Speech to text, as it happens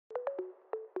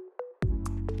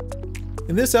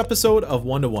In this episode of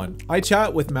One to One, I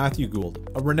chat with Matthew Gould,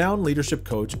 a renowned leadership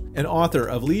coach and author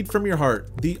of Lead From Your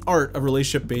Heart, The Art of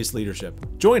Relationship-Based Leadership.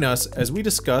 Join us as we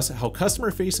discuss how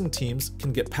customer-facing teams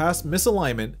can get past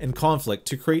misalignment and conflict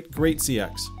to create great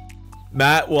CX.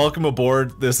 Matt, welcome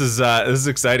aboard. This is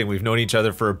exciting. We've known each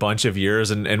other for a bunch of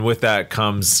years, and with that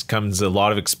comes a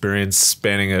lot of experience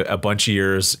spanning a bunch of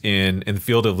years in the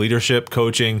field of leadership,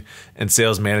 coaching, and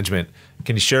sales management.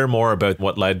 Can you share more about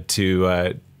what led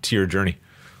to your journey?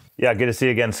 Yeah, good to see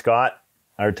you again, Scott.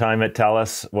 Our time at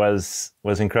TELUS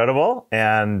was incredible,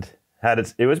 and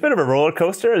it was a bit of a roller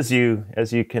coaster, as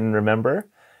you can remember.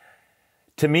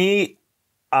 To me,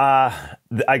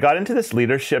 I got into this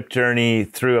leadership journey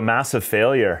through a massive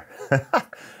failure.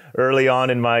 Early on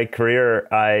in my career,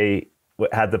 I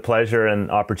had the pleasure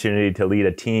and opportunity to lead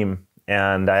a team,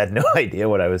 and I had no idea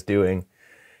what I was doing,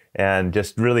 and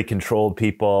just really controlled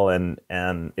people, and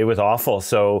it was awful.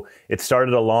 So it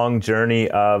started a long journey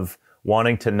of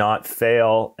wanting to not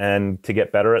fail and to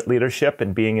get better at leadership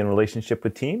and being in relationship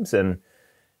with teams, and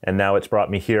now it's brought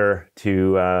me here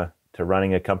to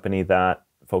running a company that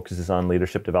focuses on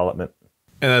leadership development.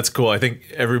 And that's cool. I think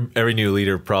every new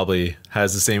leader probably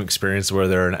has the same experience where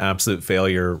they're an absolute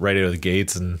failure right out of the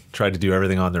gates and tried to do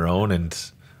everything on their own,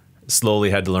 and slowly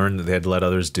had to learn that they had to let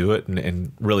others do it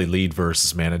and really lead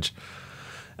versus manage.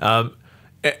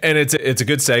 And it's a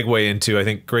good segue into, I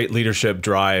think, great leadership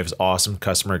drives awesome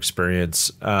customer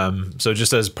experience. So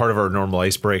just as part of our normal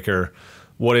icebreaker,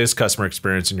 what is customer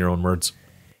experience in your own words?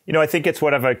 You know, I think it's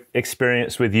what I've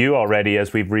experienced with you already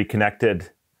as we've reconnected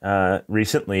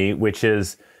recently, which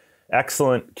is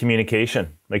excellent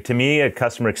communication. Like, to me, a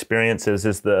customer experience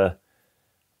is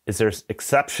there's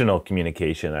exceptional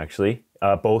communication, actually,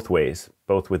 both ways,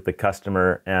 both with the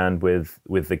customer and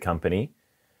with the company.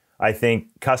 I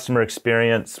think customer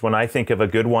experience, when I think of a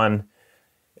good one,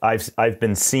 I've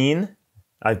been seen,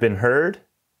 I've been heard,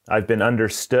 I've been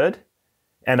understood,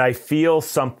 and I feel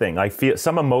something. I feel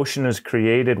some emotion is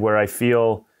created where I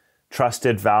feel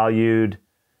trusted, valued,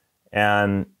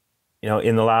 and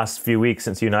in the last few weeks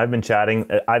since you and I have been chatting,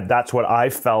 that's what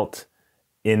I felt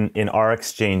in our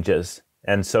exchanges.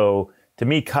 And so, to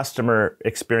me, customer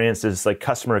experience is like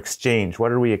customer exchange.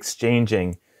 What are we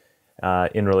exchanging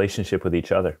in relationship with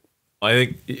each other? I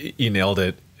think you nailed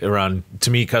it.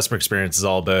 To me, customer experience is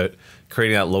all about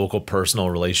creating that local personal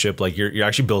relationship. Like, you're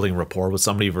actually building rapport with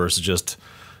somebody versus just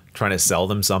trying to sell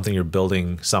them something. You're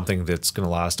building something that's going to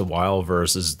last a while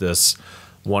versus this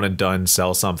one and done,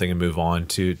 sell something and move on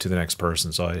to the next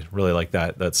person. So I really like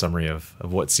that summary of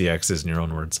what CX is in your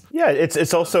own words. Yeah,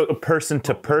 it's also a person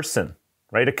to person,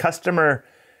 right? A customer,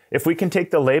 if we can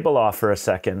take the label off for a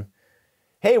second,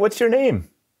 hey, what's your name?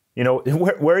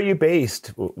 Where are you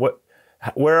based?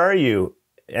 Where are you?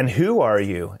 And who are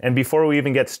you? And before we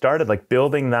even get started, like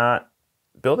building that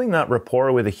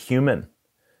rapport with a human,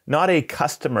 not a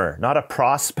customer, not a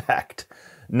prospect,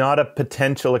 not a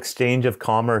potential exchange of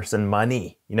commerce and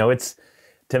money.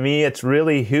 To me, it's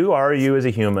really, who are you as a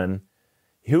human?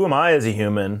 Who am I as a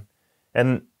human?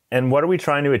 And what are we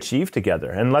trying to achieve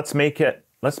together? And let's make it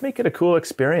a cool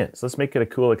experience. Let's make it a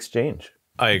cool exchange.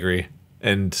 I agree.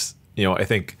 And I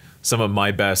think some of my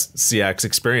best CX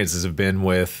experiences have been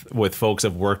with folks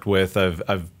I've worked with,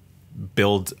 I've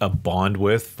built a bond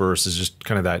with, versus just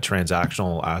kind of that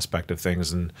transactional aspect of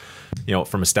things. And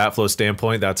from a Statflo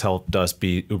standpoint, that's helped us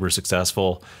be uber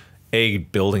successful.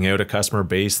 Building out a customer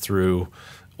base through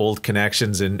old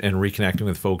connections and reconnecting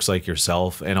with folks like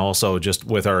yourself, and also just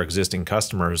with our existing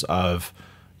customers of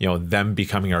them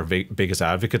becoming our biggest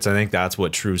advocates. I think that's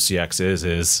what true CX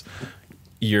is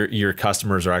your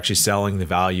customers are actually selling the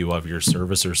value of your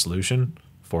service or solution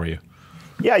for you.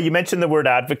 Yeah, you mentioned the word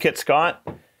advocate, Scott.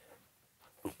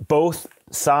 Both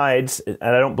sides, and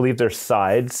I don't believe there's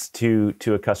sides to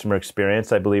a customer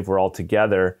experience. I believe we're all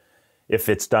together if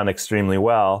it's done extremely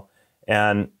well.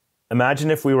 And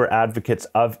imagine if we were advocates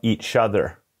of each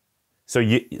other. So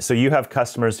you have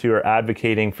customers who are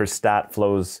advocating for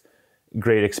Statflo's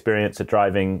great experience at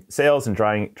driving sales and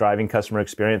driving customer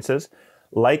experiences.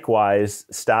 Likewise,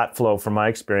 Statflo, from my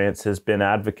experience, has been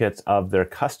advocates of their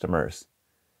customers.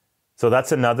 So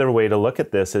that's another way to look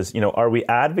at this is, are we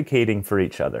advocating for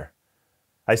each other?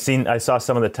 I saw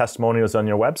some of the testimonials on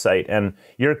your website, and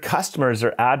your customers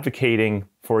are advocating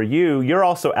for you. You're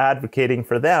also advocating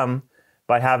for them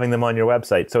by having them on your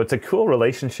website. So it's a cool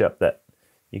relationship that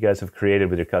you guys have created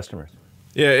with your customers.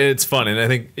 Yeah, it's fun. And I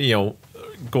think,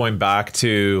 going back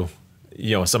to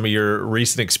some of your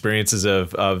recent experiences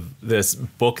of this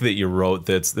book that you wrote,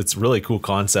 that's really cool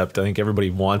concept. I think everybody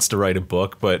wants to write a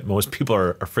book, but most people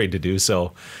are afraid to do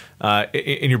so.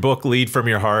 In your book, Lead From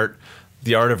Your Heart,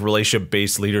 The Art of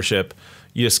Relationship-Based Leadership,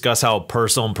 you discuss how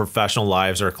personal and professional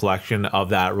lives are a collection of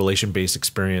that relation-based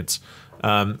experience.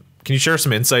 Can you share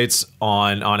some insights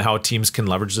on how teams can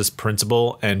leverage this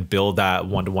principle and build that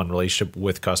one-to-one relationship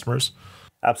with customers?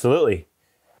 Absolutely.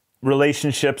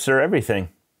 Relationships are everything.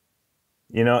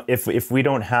 You know, if we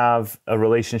don't have a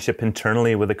relationship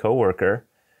internally with a coworker,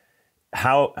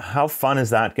 how fun is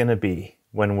that going to be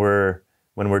when we're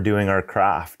doing our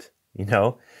craft?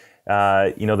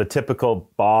 The typical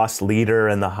boss leader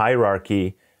and the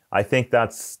hierarchy. I think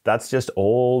that's just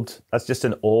old. That's just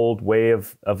an old way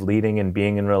of leading and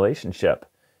being in relationship,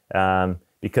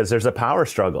 because there's a power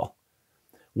struggle.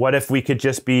 What if we could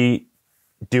just be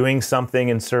doing something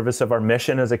in service of our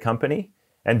mission as a company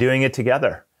and doing it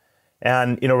together?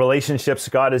 And relationships,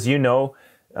 Scott, as you know,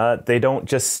 they don't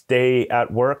just stay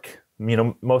at work.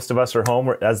 Most of us are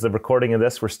home. As the recording of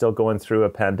this, we're still going through a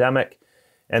pandemic,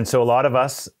 and so a lot of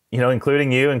us,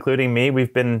 including you, including me,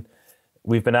 we've been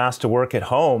asked to work at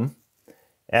home.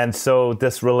 And so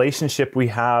this relationship we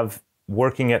have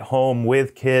working at home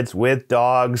with kids, with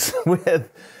dogs, it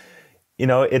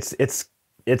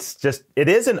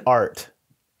is an art.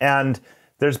 And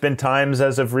there's been times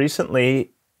as of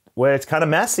recently where it's kind of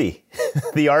messy.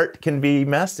 The art can be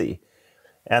messy.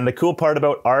 And the cool part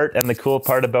about art and the cool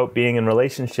part about being in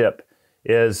relationship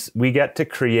is we get to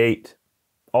create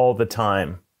all the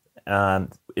time.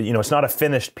 It's not a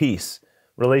finished piece.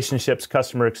 Relationships,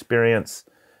 customer experience,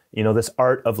 this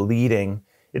art of leading,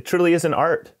 it truly is an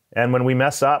art. And when we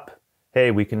mess up, hey,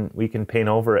 we can paint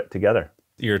over it together.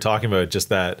 You're talking about just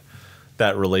that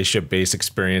relationship-based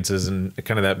experiences and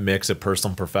kind of that mix of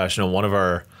personal and professional. One of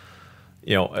our,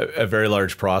 a very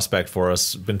large prospect for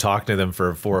us, been talking to them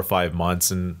for 4 or 5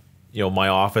 months. And, my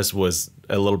office was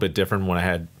a little bit different when I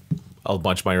had a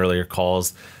bunch of my earlier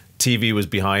calls. TV was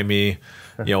behind me.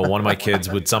 One of my kids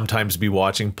would sometimes be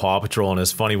watching Paw Patrol, and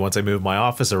it's funny, once I moved my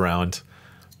office around,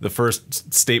 the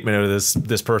first statement out of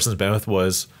this person's mouth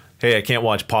was, "Hey, I can't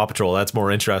watch Paw Patrol. That's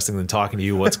more interesting than talking to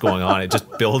you. What's going on?" It just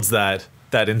builds that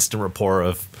instant rapport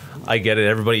of, I get it.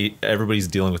 Everybody's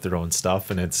dealing with their own stuff,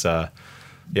 and it's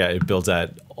it builds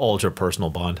that ultra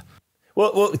personal bond.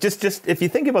 Well, just if you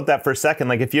think about that for a second,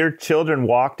 like if your children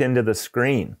walked into the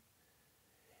screen,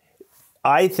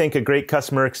 I think a great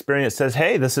customer experience says,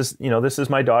 "Hey, this is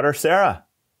my daughter, Sarah.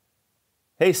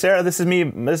 Hey, Sarah, this is me.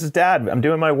 This is Dad. I'm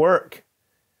doing my work.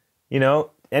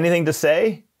 Anything to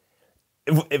say?"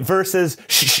 Versus,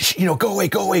 go away,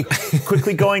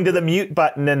 quickly going to the mute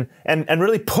button and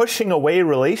really pushing away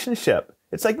relationship.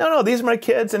 It's like, no, these are my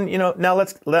kids, and now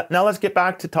let's get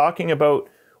back to talking about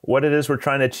what it is we're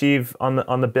trying to achieve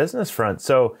on the business front.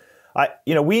 So,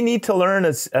 we need to learn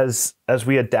as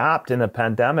we adapt in a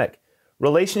pandemic.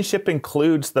 Relationship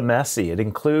includes the messy. It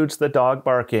includes the dog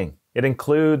barking. It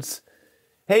includes,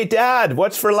 "Hey, Dad,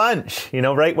 what's for lunch?"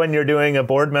 Right when you're doing a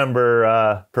board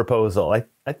member proposal.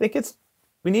 I think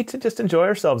we need to just enjoy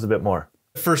ourselves a bit more.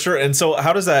 For sure. And so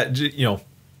how does that,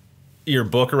 your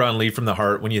book around Lead from the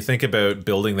Heart, when you think about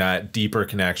building that deeper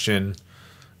connection,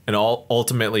 and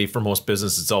ultimately for most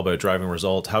businesses, it's all about driving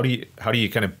results. How do you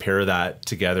kind of pair that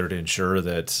together to ensure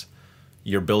that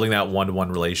you're building that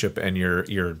one-to-one relationship and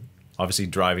you're obviously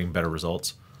driving better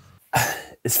results?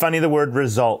 It's funny, the word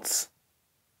results.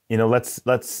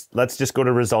 Let's just go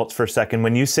to results for a second.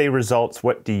 When you say results,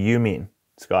 what do you mean,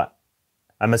 Scott?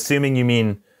 I'm assuming you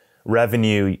mean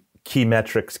revenue, key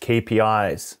metrics,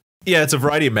 KPIs. Yeah, it's a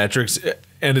variety of metrics.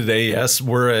 End of the day, yes,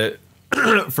 for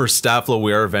Statflo,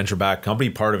 we are a venture-backed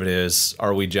company. Part of it is,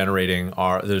 are we generating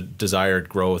the desired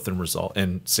growth and result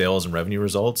and sales and revenue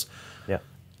results? Yeah,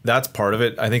 that's part of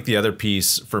it. I think the other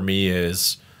piece for me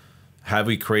is, have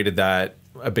we created that?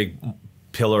 A big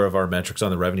pillar of our metrics on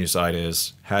the revenue side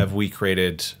is, have we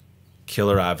created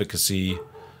killer advocacy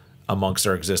amongst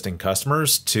our existing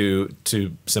customers to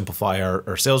simplify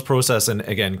our sales process and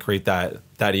again create that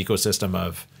ecosystem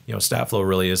of Statflo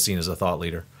really is seen as a thought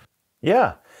leader.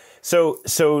 Yeah. So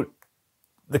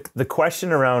the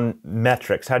question around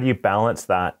metrics, how do you balance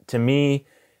that? To me,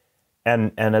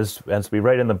 and as we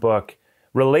write in the book,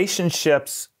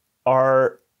 relationships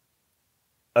are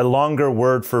a longer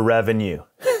word for revenue.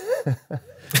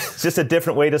 It's just a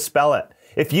different way to spell it.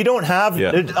 If you don't have,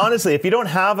 honestly, if you don't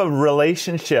have a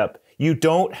relationship, you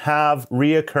don't have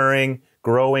reoccurring,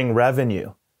 growing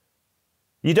revenue.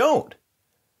 You don't.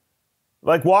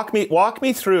 Like walk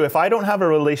me through. If I don't have a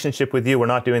relationship with you, we're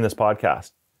not doing this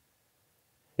podcast.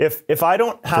 If I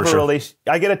don't have a relation,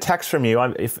 I get a text from you.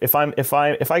 If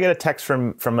I get a text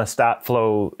from a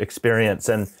Statflo experience,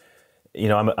 and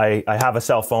I have a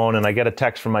cell phone and I get a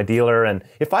text from my dealer, and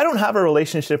if I don't have a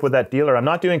relationship with that dealer, I'm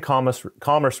not doing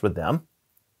commerce with them.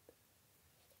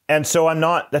 And so I'm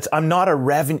not a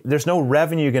revenue, there's no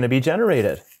revenue going to be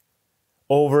generated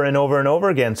over and over and over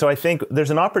again. So I think there's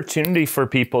an opportunity for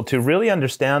people to really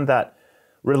understand that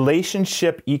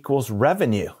relationship equals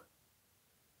revenue.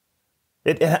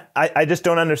 I just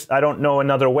don't understand. I don't know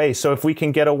another way. So if we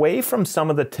can get away from some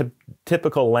of the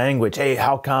typical language, hey,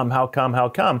 how come?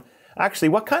 Actually,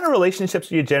 what kind of relationships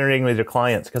are you generating with your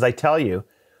clients? Because I tell you,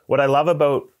 what I love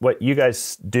about what you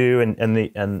guys do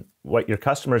and what your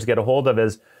customers get a hold of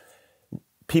is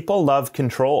people love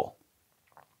control.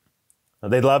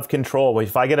 They love control.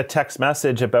 If I get a text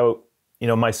message about,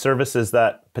 my services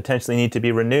that potentially need to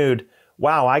be renewed,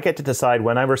 wow, I get to decide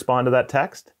when I respond to that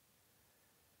text.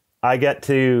 I get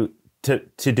to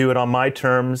do it on my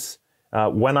terms,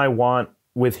 when I want,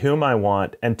 with whom I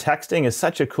want. And texting is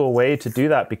such a cool way to do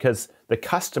that because the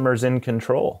customer's in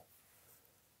control.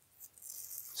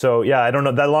 So yeah, I don't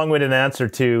know, that long-winded answer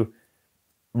to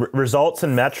results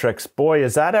and metrics. Boy,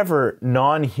 is that ever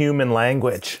non-human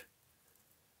language.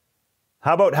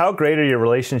 How great are your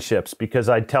relationships? Because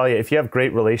I tell you, if you have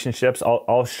great relationships,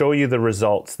 I'll show you the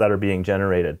results that are being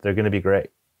generated. They're going to be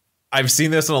great. I've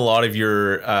seen this in a lot of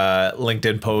your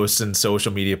LinkedIn posts and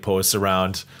social media posts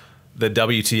around the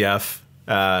WTF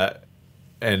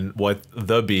and what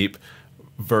the beep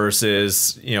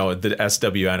versus, the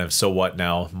SWN of so what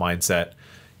now mindset.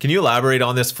 Can you elaborate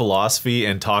on this philosophy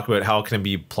and talk about how it can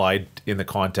be applied in the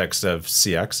context of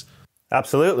CX?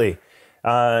 Absolutely.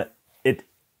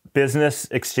 Business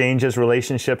exchanges,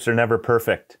 relationships are never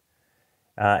perfect.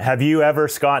 Have you ever,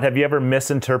 Scott,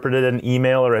 misinterpreted an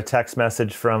email or a text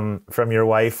message from your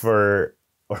wife or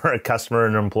a customer or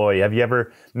an employee? Have you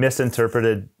ever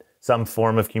misinterpreted some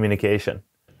form of communication?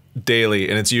 Daily,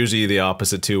 and it's usually the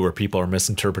opposite too, where people are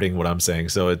misinterpreting what I'm saying.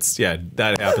 So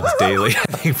that happens daily,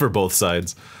 I think, for both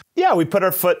sides. Yeah, we put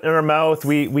our foot in our mouth.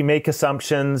 We make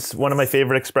assumptions. One of my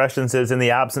favorite expressions is, in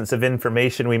the absence of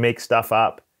information, we make stuff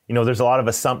up. There's a lot of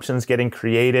assumptions getting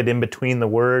created in between the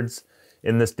words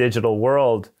in this digital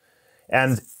world.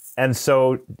 And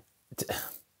so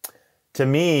to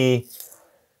me,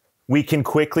 we can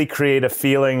quickly create a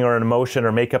feeling or an emotion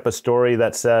or make up a story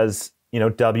that says,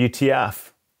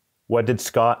 WTF. What did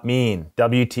Scott mean?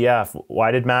 WTF.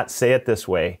 Why did Matt say it this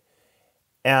way?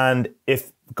 And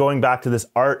if going back to this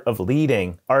art of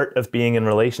leading, art of being in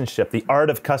relationship, the art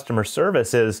of customer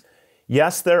service is,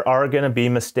 yes, there are going to be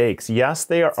mistakes. Yes,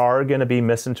 there are going to be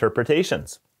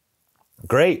misinterpretations.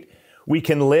 Great. We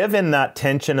can live in that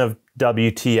tension of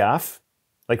WTF,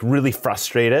 like really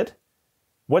frustrated.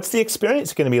 What's the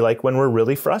experience going to be like when we're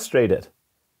really frustrated?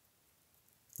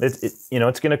 It's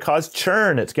going to cause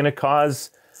churn. It's going to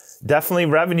cause, definitely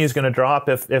revenue is going to drop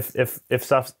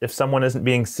if someone isn't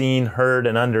being seen, heard,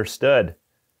 and understood.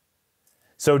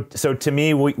 So to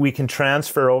me, we can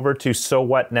transfer over to so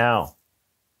what now?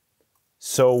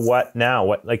 So what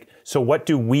now? So what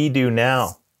do we do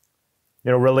now?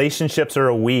 Relationships are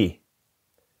a we.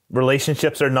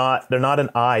 Relationships they're not an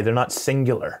I, they're not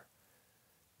singular.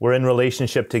 We're in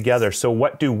relationship together. So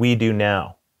what do we do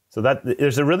now? So that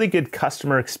there's a really good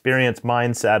customer experience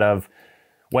mindset of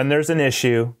when there's an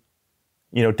issue,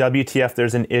 WTF,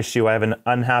 there's an issue. I have an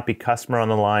unhappy customer on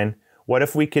the line. What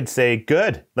if we could say,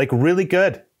 good, like really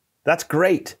good. That's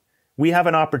great. We have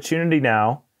an opportunity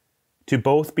now to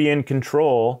both be in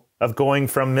control of going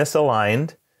from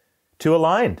misaligned to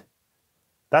aligned.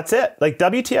 That's it. Like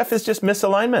WTF is just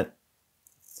misalignment.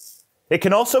 It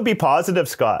can also be positive,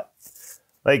 Scott.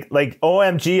 Like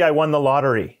OMG, I won the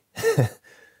lottery.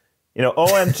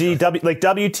 OMG,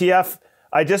 WTF,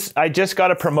 I just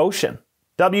got a promotion.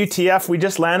 WTF, we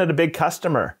just landed a big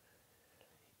customer.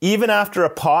 Even after a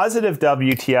positive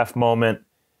WTF moment,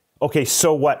 okay,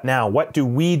 so what now? What do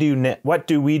we do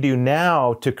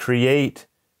now to create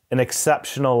an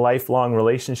exceptional lifelong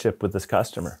relationship with this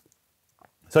customer?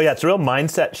 So yeah, it's a real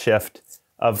mindset shift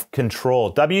of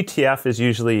control. WTF is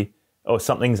usually,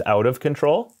 something's out of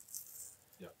control.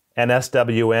 Yeah. And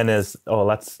SWN is,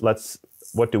 let's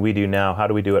what do we do now? How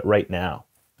do we do it right now?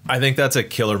 I think that's a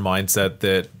killer mindset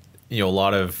that, a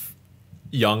lot of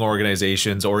young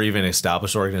organizations or even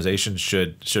established organizations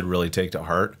should really take to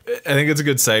heart. I think it's a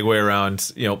good segue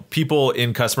around, people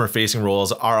in customer facing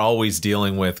roles are always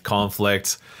dealing with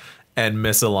conflict and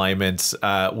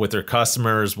misalignment with their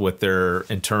customers, with their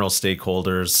internal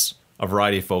stakeholders, a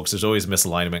variety of folks. There's always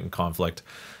misalignment and conflict.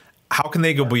 How can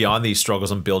they go beyond these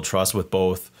struggles and build trust with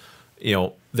both,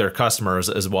 their customers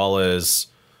as well as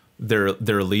their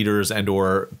leaders and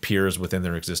or peers within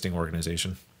their existing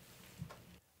organization?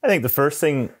 I think the first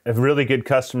thing, a really good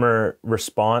customer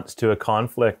response to a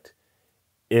conflict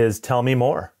is tell me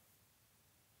more.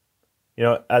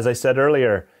 As I said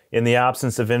earlier, in the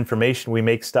absence of information, we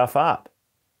make stuff up.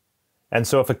 And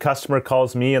so if a customer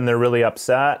calls me and they're really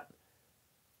upset,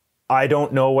 I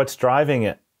don't know what's driving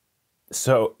it.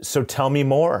 So tell me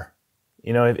more.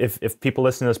 You know, if people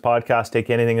listen to this podcast take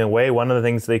anything away, one of the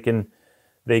things they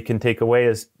can take away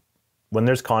is when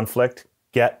there's conflict,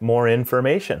 get more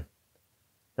information.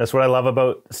 That's what I love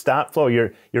about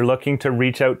Statflo. You're looking to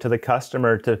reach out to the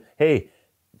customer to, hey,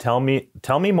 tell me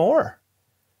more.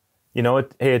 You know,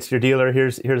 hey, it's your dealer.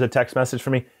 Here's a text message for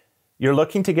me. You're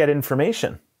looking to get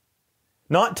information,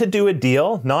 not to do a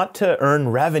deal, not to earn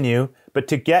revenue, but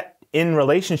to get in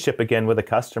relationship again with a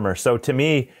customer. So to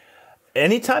me,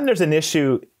 anytime there's an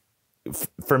issue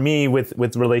for me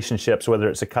with relationships, whether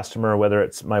it's a customer, whether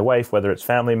it's my wife, whether it's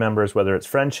family members, whether it's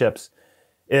friendships,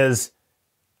 is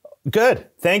good.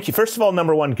 Thank you. First of all,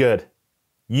 number one, good.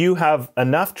 You have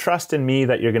enough trust in me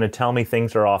that you're going to tell me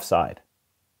things are offside.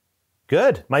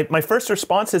 Good. My first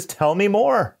response is tell me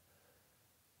more.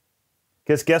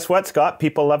 Because guess what, Scott?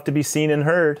 People love to be seen and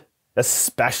heard,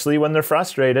 especially when they're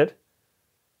frustrated.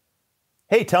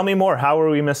 Hey, tell me more. How are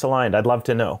we misaligned? I'd love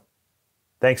to know.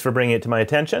 Thanks for bringing it to my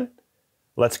attention.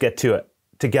 Let's get to it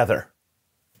together.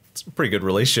 It's pretty good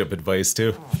relationship advice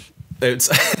too. It's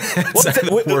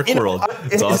the work world.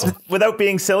 It's awesome. Without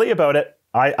being silly about it,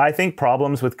 I think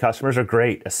problems with customers are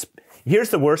great. Here's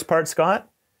the worst part, Scott.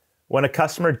 When a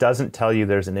customer doesn't tell you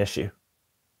there's an issue.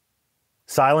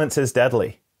 Silence is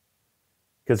deadly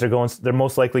because they're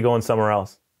most likely going somewhere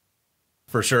else.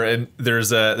 For sure. And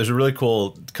there's a really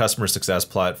cool customer success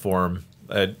platform.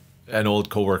 An old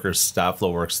coworker,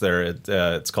 Statflo, works there.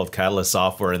 It's called Catalyst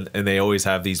Software, and they always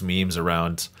have these memes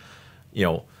around, you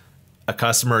know, a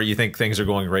customer, you think things are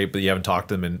going great, but you haven't talked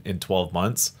to them in 12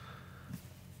 months.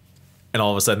 And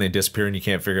all of a sudden they disappear and you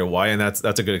can't figure out why. And that's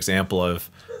a good example of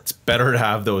it's better to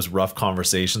have those rough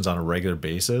conversations on a regular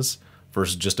basis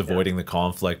versus just avoiding the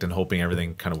conflict and hoping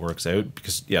everything kind of works out.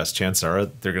 Because yes, chances are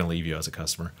they're going to leave you as a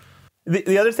customer.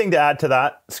 The other thing to add to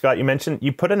that, Scott, you mentioned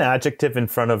you put an adjective in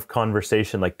front of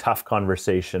conversation, like tough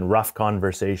conversation, rough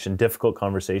conversation, difficult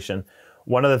conversation.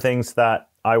 One of the things that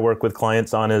I work with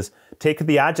clients on is take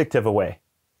the adjective away.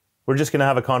 We're just going to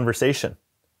have a conversation.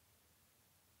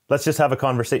 Let's just have a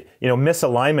conversation. You know,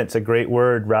 misalignment's a great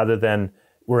word rather than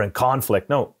we're in conflict.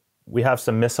 No, we have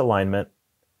some misalignment.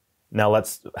 Now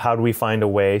how do we find a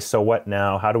way? So what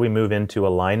now? How do we move into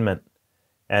alignment?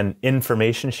 And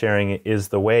information sharing is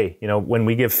the way. You know, when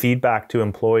we give feedback to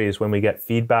employees, when we get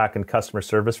feedback and customer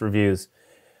service reviews,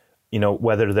 you know,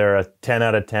 whether they're a 10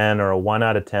 out of 10 or a 1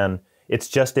 out of 10, it's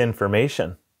just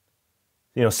information.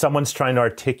 You know, someone's trying to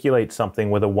articulate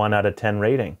something with a 1 out of 10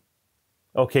 rating.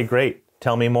 Okay, great.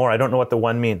 Tell me more. I don't know what the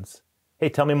 1 means. Hey,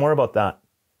 tell me more about that.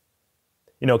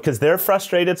 You know, because they're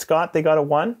frustrated, Scott, they got a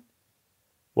 1.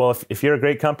 Well, if you're a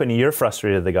great company, you're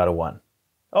frustrated, they got a 1.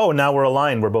 Oh, now we're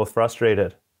aligned. We're both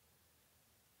frustrated.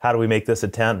 How do we make this a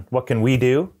 10? What can we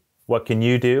do? What can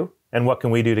you do? And what can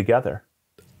we do together?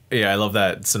 Yeah, I love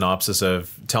that synopsis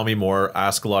of tell me more,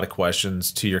 ask a lot of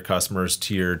questions to your customers,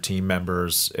 to your team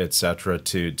members, etc.,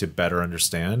 to better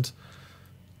understand.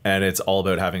 And it's all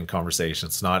about having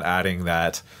conversations. It's not adding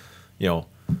that, you know,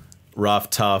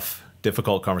 rough, tough,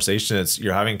 difficult conversation. It's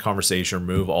you're having a conversation,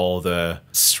 remove all the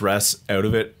stress out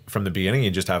of it from the beginning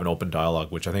and just have an open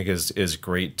dialogue, which I think is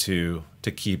great to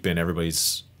keep in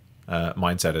everybody's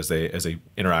mindset as they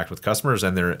interact with customers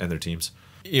and their teams.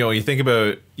 You know, you think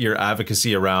about your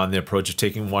advocacy around the approach of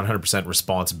taking 100%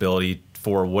 responsibility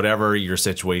for whatever your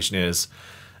situation is.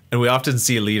 And we often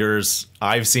see leaders,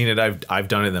 I've seen it, I've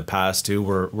done it in the past too,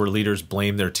 where leaders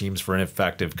blame their teams for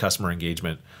ineffective customer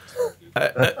engagement.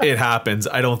 It happens.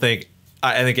 I think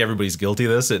everybody's guilty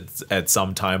of this at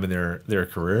some time in their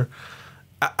career.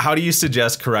 How do you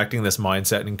suggest correcting this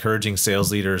mindset and encouraging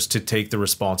sales leaders to take the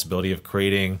responsibility of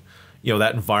creating, you know,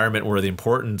 that environment where the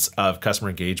importance of customer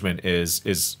engagement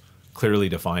is clearly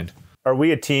defined? Are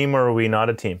we a team or are we not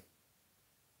a team?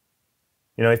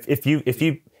 You know,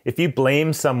 if you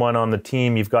blame someone on the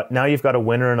team, you've got a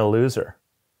winner and a loser.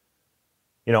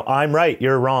 You know, I'm right,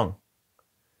 you're wrong.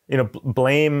 You know,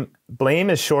 blame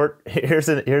is short.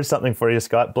 Here's something for you,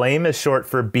 Scott. Blame is short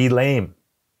for be lame.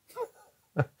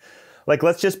 Like,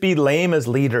 let's just be lame as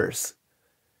leaders.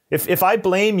 If I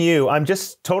blame you, I'm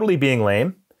just totally being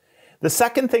lame. The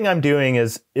second thing I'm doing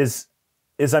is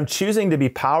I'm choosing to be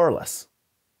powerless.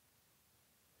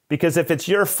 Because if it's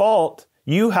your fault,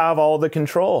 you have all the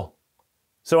control.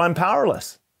 So I'm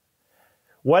powerless.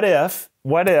 What if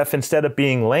instead of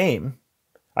being lame,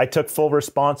 I took full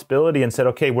responsibility and said,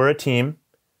 okay, we're a team.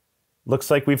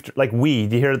 Looks like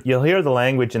you'll hear the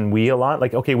language in we a lot.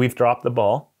 Like, okay, we've dropped the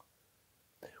ball.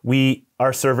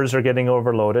 Our servers are getting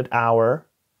overloaded.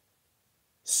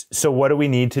 So what do we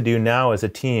need to do now as a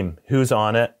team? Who's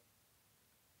on it?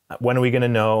 When are we going to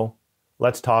know?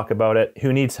 Let's talk about it.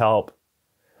 Who needs help?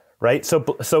 Right? So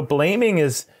blaming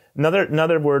is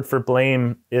another word for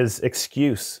blame is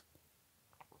excuse.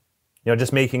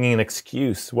 Just making an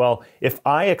excuse. Well, if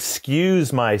I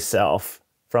excuse myself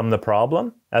from the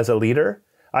problem as a leader,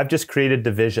 I've just created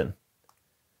division.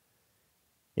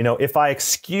 If I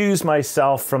excuse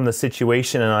myself from the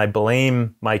situation and I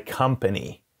blame my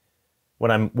company when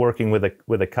I'm working with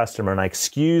a customer and I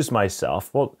excuse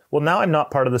myself, well, now I'm not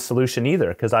part of the solution either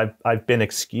because I've been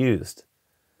excused.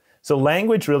 So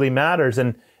language really matters,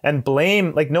 and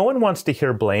blame, like no one wants to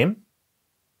hear blame.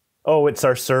 Oh, it's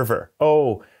our server.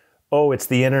 Oh, it's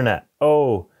the internet.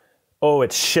 Oh,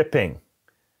 it's shipping.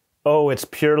 Oh, it's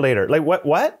Purelator. Like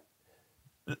what?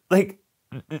 Like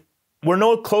we're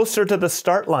no closer to the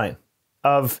start line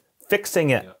of fixing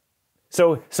it. Yeah.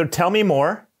 So tell me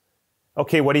more.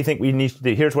 Okay, what do you think we need to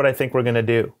do? Here's what I think we're going to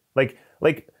do. Like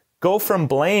go from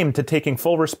blame to taking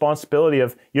full responsibility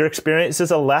of your experience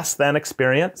is a less than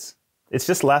experience. It's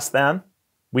just less than.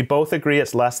 We both agree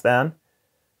it's less than.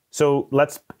 So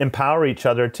let's empower each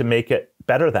other to make it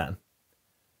better than.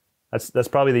 That's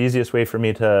probably the easiest way for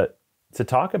me to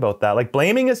talk about that. Like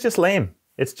blaming is just lame.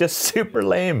 It's just super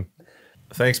lame.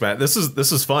 Thanks, Matt. This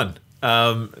is fun.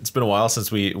 It's been a while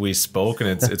since we spoke, and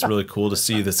it's really cool to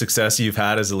see the success you've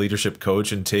had as a leadership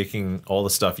coach and taking all the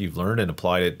stuff you've learned and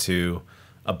applied it to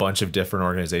a bunch of different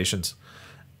organizations.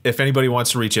 If anybody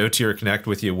wants to reach out to you or connect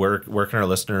with you, where can our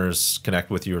listeners connect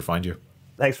with you or find you?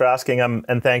 Thanks for asking,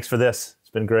 and thanks for this. It's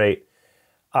been great.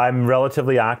 I'm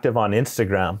relatively active on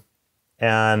Instagram,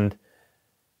 and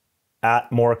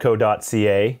at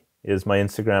morco.ca is my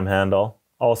Instagram handle.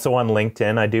 Also on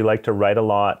LinkedIn, I do like to write a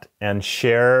lot and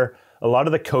share a lot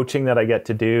of the coaching that I get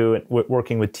to do,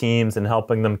 working with teams and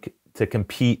helping them to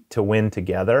compete to win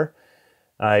together.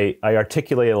 I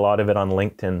articulate a lot of it on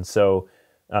LinkedIn. So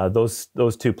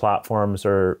those two platforms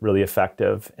are really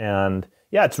effective. And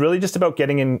yeah, it's really just about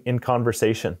getting in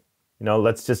conversation.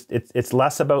 It's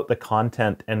less about the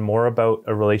content and more about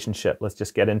a relationship. Let's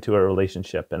just get into a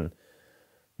relationship. And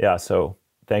yeah, so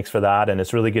thanks for that. And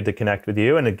it's really good to connect with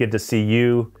you, and it's good to see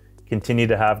you continue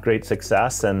to have great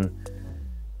success. And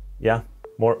yeah,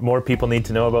 more people need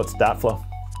to know about Statflo.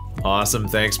 Awesome.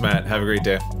 Thanks, Matt. Have a great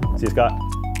day. See you, Scott.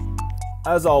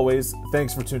 As always,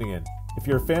 thanks for tuning in. If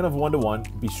you're a fan of One-to-One,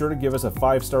 be sure to give us a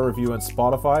 5-star review on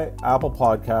Spotify, Apple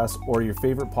Podcasts, or your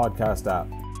favorite podcast app.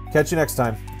 Catch you next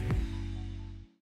time.